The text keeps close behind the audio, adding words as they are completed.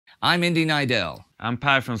I'm Indy Neidells. I'm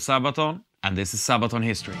Per from Sabaton, and this is Sabaton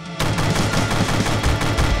History.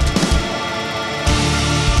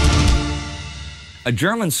 A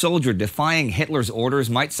German soldier defying Hitler's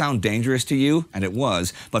orders might sound dangerous to you, and it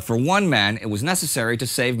was, but for one man it was necessary to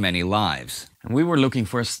save many lives. And we were looking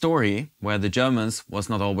for a story where the Germans was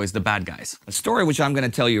not always the bad guys. A story which I'm going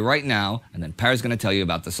to tell you right now, and then Per's going to tell you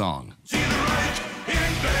about the song.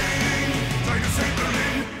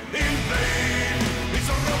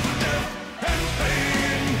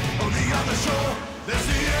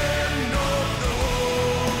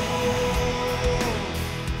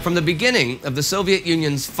 From the beginning of the Soviet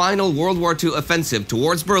Union's final World War II offensive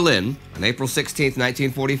towards Berlin, on April 16,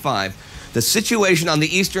 1945, the situation on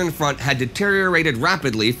the Eastern Front had deteriorated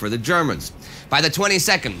rapidly for the Germans. By the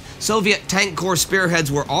 22nd, Soviet tank corps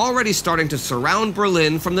spearheads were already starting to surround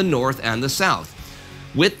Berlin from the north and the south.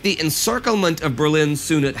 With the encirclement of Berlin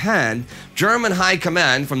soon at hand, German high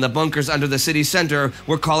command from the bunkers under the city center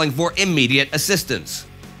were calling for immediate assistance.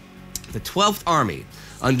 The 12th Army,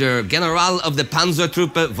 under General of the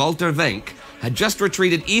Panzertruppe Walter Wenck, had just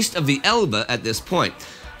retreated east of the Elbe at this point,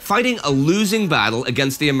 fighting a losing battle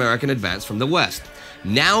against the American advance from the west.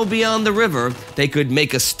 Now beyond the river, they could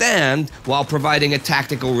make a stand while providing a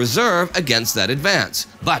tactical reserve against that advance.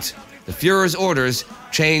 But the Führer's orders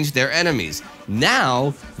changed their enemies.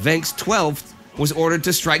 Now, Wenck's 12th was ordered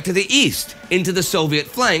to strike to the east, into the Soviet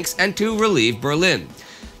flanks, and to relieve Berlin.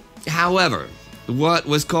 However, what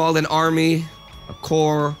was called an army, a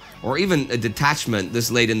corps, or even a detachment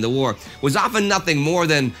this late in the war was often nothing more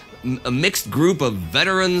than a mixed group of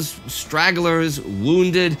veterans, stragglers,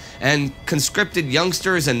 wounded, and conscripted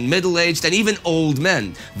youngsters and middle-aged and even old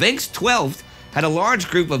men. Wenck's 12th had a large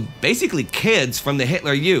group of basically kids from the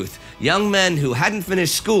Hitler Youth, young men who hadn't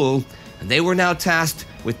finished school, and they were now tasked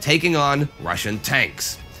with taking on Russian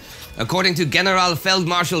tanks. According to General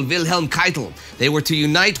Feldmarschall Wilhelm Keitel, they were to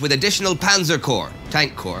unite with additional Panzer Corps,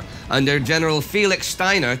 tank corps, under General Felix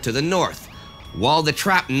Steiner to the north, while the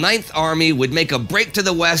trapped 9th Army would make a break to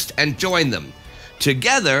the west and join them.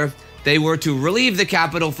 Together, they were to relieve the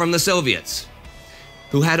capital from the Soviets,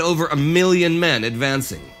 who had over 1 million men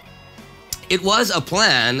advancing. It was a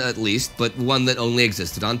plan, at least, but one that only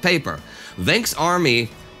existed on paper. Wenck's army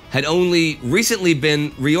had only recently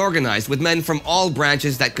been reorganized with men from all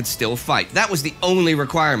branches that could still fight. That was the only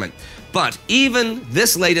requirement. But even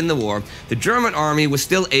this late in the war, the German army was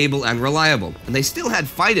still able and reliable, and they still had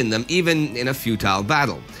fight in them even in a futile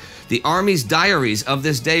battle. The army's diaries of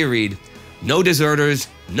this day read, "No deserters,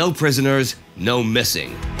 no prisoners, no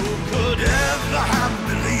missing." Who could ever have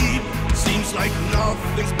believed? Seems like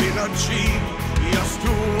nothing's been achieved. Just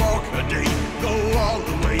to walk a day, go all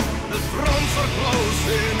the way. The fronts are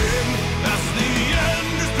closing in as the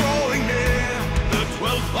end is drawing near. The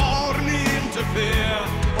 12th Army interfere.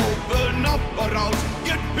 Open up or out,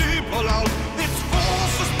 get people out. Its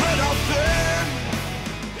forces spread out there.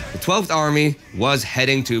 The 12th Army was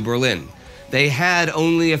heading to Berlin. They had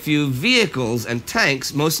only a few vehicles and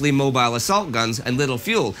tanks, mostly mobile assault guns, and little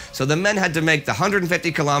fuel, so the men had to make the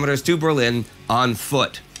 150 kilometers to Berlin on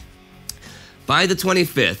foot. By the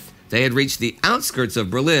 25th, they had reached the outskirts of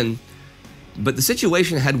Berlin, but the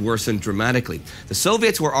situation had worsened dramatically. The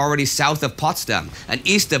Soviets were already south of Potsdam and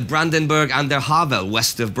east of Brandenburg an der Havel,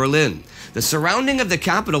 west of Berlin. The surrounding of the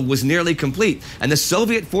capital was nearly complete, and the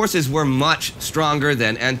Soviet forces were much stronger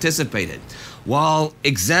than anticipated. While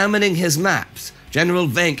examining his maps, General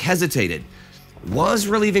Wenck hesitated. Was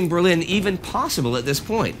relieving Berlin even possible at this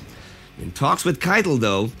point? In talks with Keitel,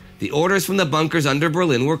 though, the orders from the bunkers under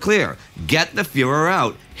Berlin were clear. Get the Führer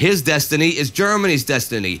out. His destiny is Germany's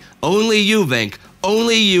destiny. Only you, Wenck,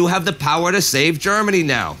 only you have the power to save Germany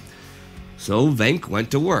now. So Wenck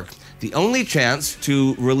went to work. The only chance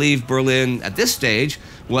to relieve Berlin at this stage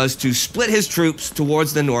was to split his troops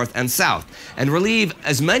towards the north and south and relieve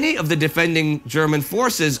as many of the defending German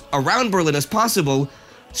forces around Berlin as possible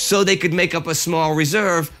so they could make up a small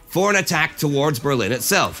reserve for an attack towards Berlin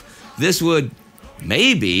itself. This would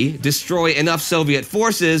maybe destroy enough Soviet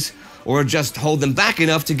forces or just hold them back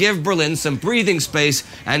enough to give Berlin some breathing space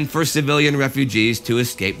and for civilian refugees to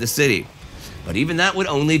escape the city. But even that would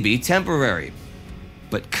only be temporary.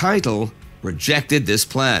 But Keitel rejected this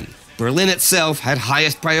plan. Berlin itself had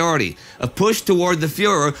highest priority. A push toward the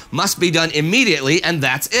Führer must be done immediately, and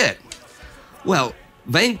that's it. Well,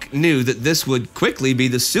 Wenck knew that this would quickly be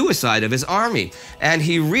the suicide of his army, and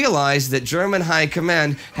he realized that German high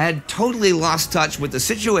command had totally lost touch with the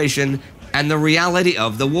situation and the reality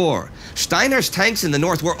of the war. Steiner's tanks in the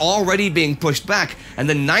north were already being pushed back, and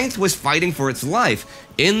the 9th was fighting for its life.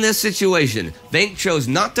 In this situation, Wenck chose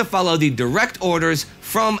not to follow the direct orders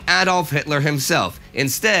from Adolf Hitler himself.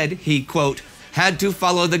 Instead, he, quote, had to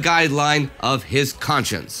follow the guideline of his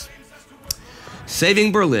conscience.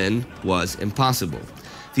 Saving Berlin was impossible.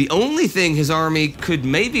 The only thing his army could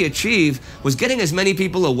maybe achieve was getting as many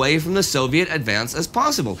people away from the Soviet advance as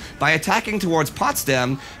possible. By attacking towards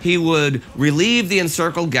Potsdam, he would relieve the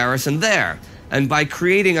encircled garrison there. And by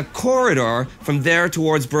creating a corridor from there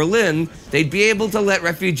towards Berlin, they'd be able to let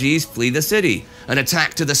refugees flee the city. An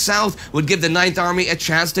attack to the south would give the 9th Army a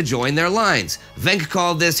chance to join their lines. Wenck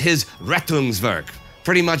called this his Rettungswerk,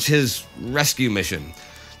 pretty much his rescue mission.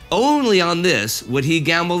 Only on this would he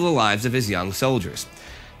gamble the lives of his young soldiers.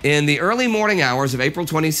 In the early morning hours of April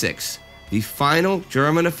 26, the final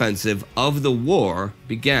German offensive of the war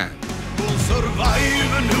began. Who'll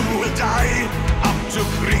survive and who will die? Up to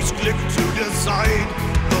Kriegsglück to decide.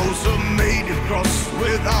 Those who made it cross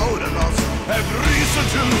without a loss have reason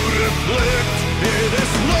to reflect. It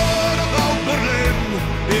is not about Berlin.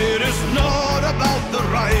 It is not about the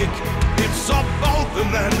Reich. It's about the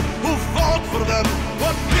men who fought for them.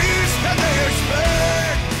 What peace can they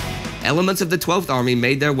expect? Elements of the 12th Army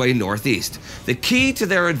made their way northeast. The key to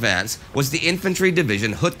their advance was the infantry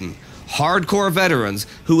division Hutten, hardcore veterans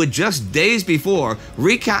who had just days before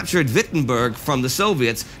recaptured Wittenberg from the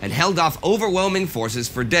Soviets and held off overwhelming forces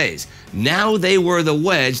for days. Now they were the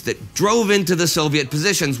wedge that drove into the Soviet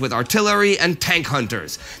positions with artillery and tank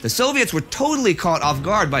hunters. The Soviets were totally caught off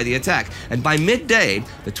guard by the attack, and by midday,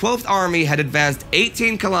 the 12th Army had advanced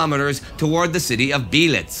 18 kilometers toward the city of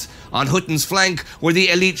Bielitz. On Hutten's flank were the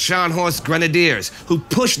elite Scharnhorst Grenadiers, who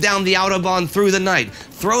pushed down the Autobahn through the night,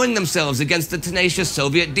 throwing themselves against the tenacious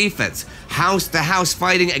Soviet defense. House-to-house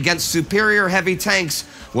fighting against superior heavy tanks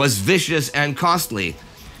was vicious and costly,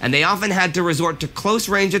 and they often had to resort to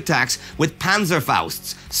close-range attacks with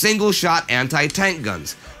Panzerfausts, single-shot anti-tank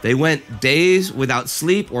guns. They went days without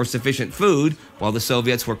sleep or sufficient food, while the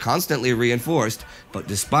Soviets were constantly reinforced, but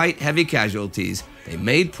despite heavy casualties, they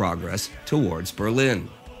made progress towards Berlin.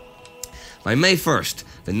 By May 1st,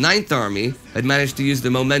 the 9th Army had managed to use the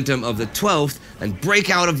momentum of the 12th and break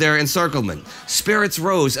out of their encirclement. Spirits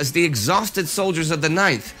rose as the exhausted soldiers of the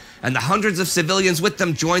 9th and the hundreds of civilians with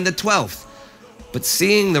them joined the 12th. But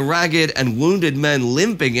seeing the ragged and wounded men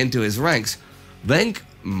limping into his ranks, Wenck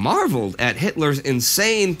marveled at Hitler's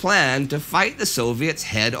insane plan to fight the Soviets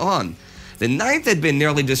head-on. The 9th had been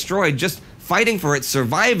nearly destroyed just fighting for its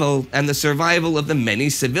survival and the survival of the many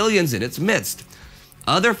civilians in its midst.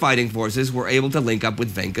 Other fighting forces were able to link up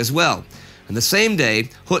with Wenck as well. On the same day,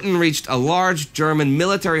 Hutten reached a large German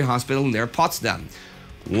military hospital near Potsdam.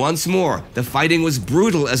 Once more, the fighting was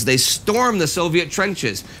brutal as they stormed the Soviet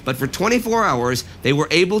trenches, but for 24 hours, they were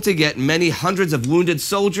able to get many hundreds of wounded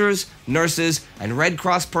soldiers, nurses, and Red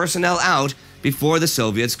Cross personnel out before the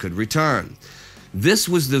Soviets could return. This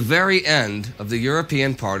was the very end of the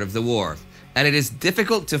European part of the war, and it is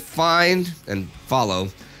difficult to find and follow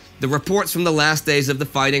the reports from the last days of the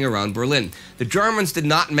fighting around Berlin. The Germans did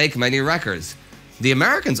not make many records. The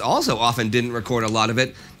Americans also often didn't record a lot of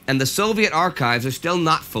it, and the Soviet archives are still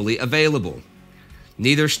not fully available.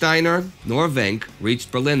 Neither Steiner nor Wenck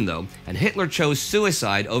reached Berlin, though, and Hitler chose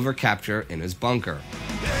suicide over capture in his bunker.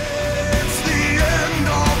 It's the end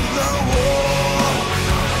of the war.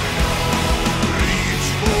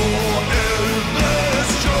 Reach for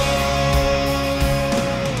endless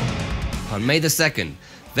joy. On May the 2nd,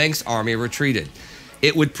 Wenck's army retreated.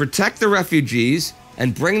 It would protect the refugees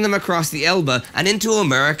and bring them across the Elbe and into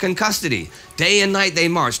American custody. Day and night they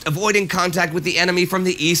marched, avoiding contact with the enemy from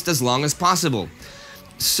the east as long as possible.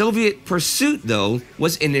 Soviet pursuit, though,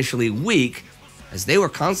 was initially weak, as they were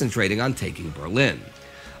concentrating on taking Berlin.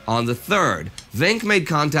 On the 3rd, Wenck made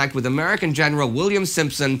contact with American General William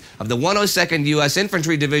Simpson of the 102nd U.S.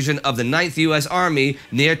 Infantry Division of the 9th U.S. Army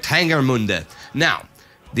near Tangermunde. Now,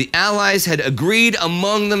 the Allies had agreed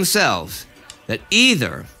among themselves that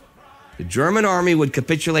either the German army would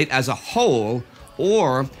capitulate as a whole,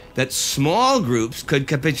 or that small groups could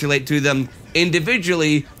capitulate to them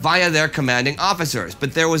individually via their commanding officers.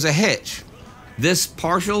 But there was a hitch. This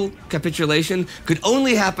partial capitulation could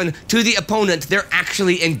only happen to the opponent they're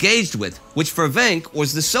actually engaged with, which for Wenck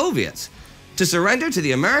was the Soviets. To surrender to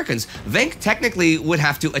the Americans, Wenck technically would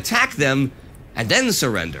have to attack them and then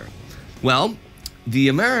surrender. Well, the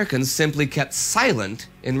Americans simply kept silent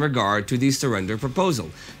in regard to the surrender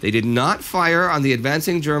proposal. They did not fire on the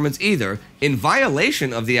advancing Germans either, in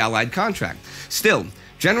violation of the Allied contract. Still,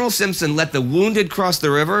 General Simpson let the wounded cross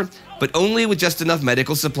the river, but only with just enough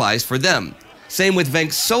medical supplies for them. Same with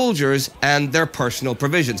Venk's soldiers and their personal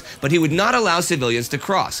provisions. But he would not allow civilians to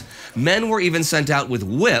cross. Men were even sent out with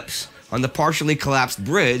whips on the partially collapsed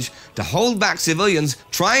bridge to hold back civilians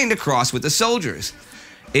trying to cross with the soldiers.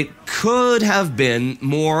 It could have been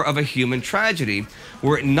more of a human tragedy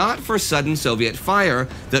were it not for sudden Soviet fire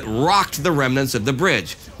that rocked the remnants of the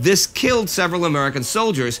bridge. This killed several American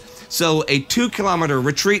soldiers, so a 2-kilometer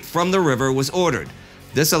retreat from the river was ordered.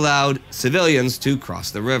 This allowed civilians to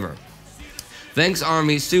cross the river. Venk's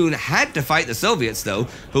army soon had to fight the Soviets, though,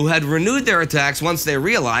 who had renewed their attacks once they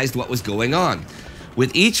realized what was going on.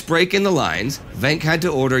 With each break in the lines, Venk had to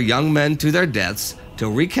order young men to their deaths to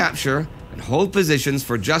recapture and hold positions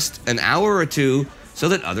for just an hour or two so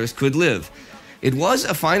that others could live. It was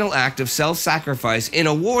a final act of self-sacrifice in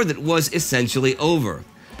a war that was essentially over.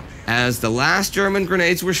 As the last German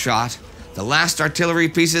grenades were shot, the last artillery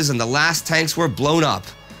pieces and the last tanks were blown up,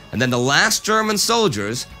 and then the last German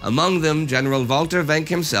soldiers, among them General Walter Venk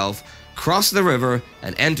himself, crossed the river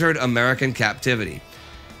and entered American captivity.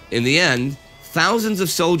 In the end, thousands of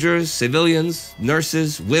soldiers, civilians,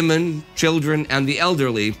 nurses, women, children, and the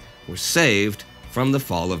elderly were saved from the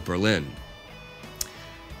fall of Berlin.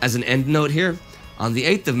 As an end note here, on the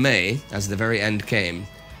 8th of May, as the very end came,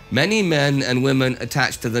 many men and women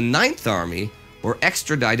attached to the 9th Army were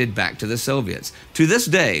extradited back to the Soviets. To this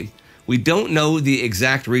day, we don't know the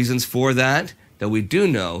exact reasons for that, though we do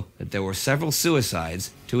know that there were several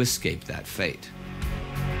suicides to escape that fate.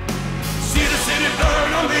 See the city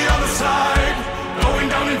burn on the other side, going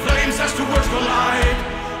down in flames as two worlds collide.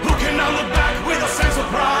 Who can now look back with a sense of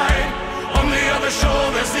pride? On the other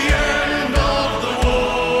shore, there's the end of the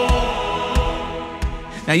war.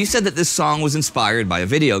 Now, you said that this song was inspired by a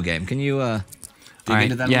video game. Can you dig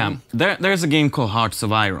into that a little? There's a game called Hearts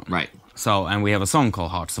of Iron. Right. So, and we have a song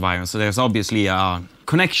called Hearts of Iron, so there's obviously a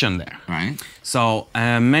connection there. Right. So,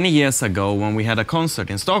 many years ago, when we had a concert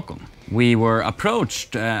in Stockholm, we were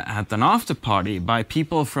approached at an after party by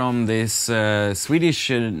people from this Swedish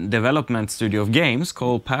development studio of games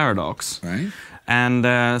called Paradox. Right. And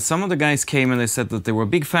some of the guys came and they said that they were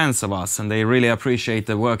big fans of us and they really appreciate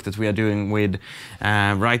the work that we are doing with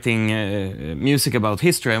writing music about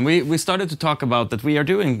history. And we started to talk about that we are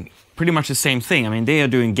doing pretty much the same thing. I mean, they are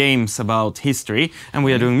doing games about history and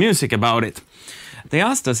we are doing music about it. They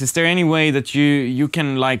asked us, is there any way that you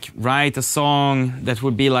can like write a song that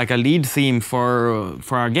would be like a lead theme for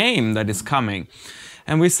our game that is coming?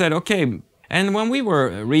 And we said, okay. And when we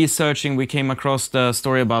were researching, we came across the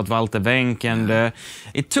story about Walter Venk, and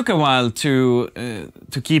it took a while to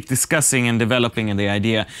keep discussing and developing the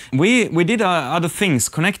idea. We did other things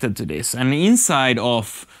connected to this, and inside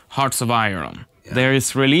of Hearts of Iron, there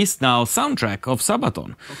is released now soundtrack of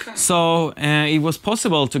Sabaton. Okay. So it was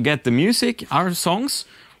possible to get the music, our songs,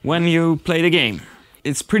 when you play the game.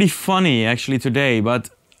 It's pretty funny actually today, but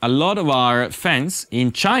a lot of our fans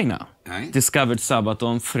in China discovered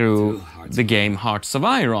Sabaton through the game Hearts of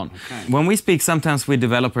Iron. Okay. When we speak sometimes with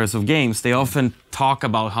developers of games, they often talk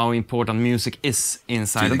about how important music is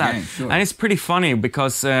inside of that. Game, sure. And it's pretty funny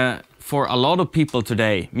because for a lot of people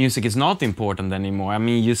today, music is not important anymore. I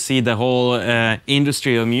mean, you see the whole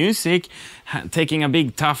industry of music taking a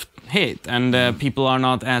big tough hit, and people are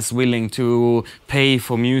not as willing to pay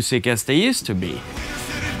for music as they used to be.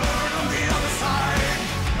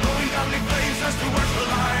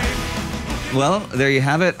 Well, there you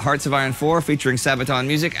have it, Hearts of Iron 4 featuring Sabaton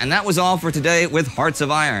music, and that was all for today with Hearts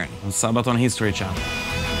of Iron. On Sabaton History Channel.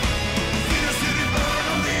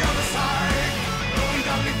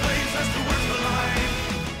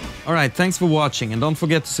 Alright, thanks for watching, and don't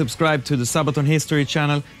forget to subscribe to the Sabaton History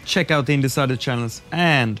Channel, check out Indy's other channels,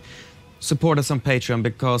 and support us on Patreon,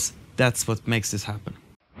 because that's what makes this happen.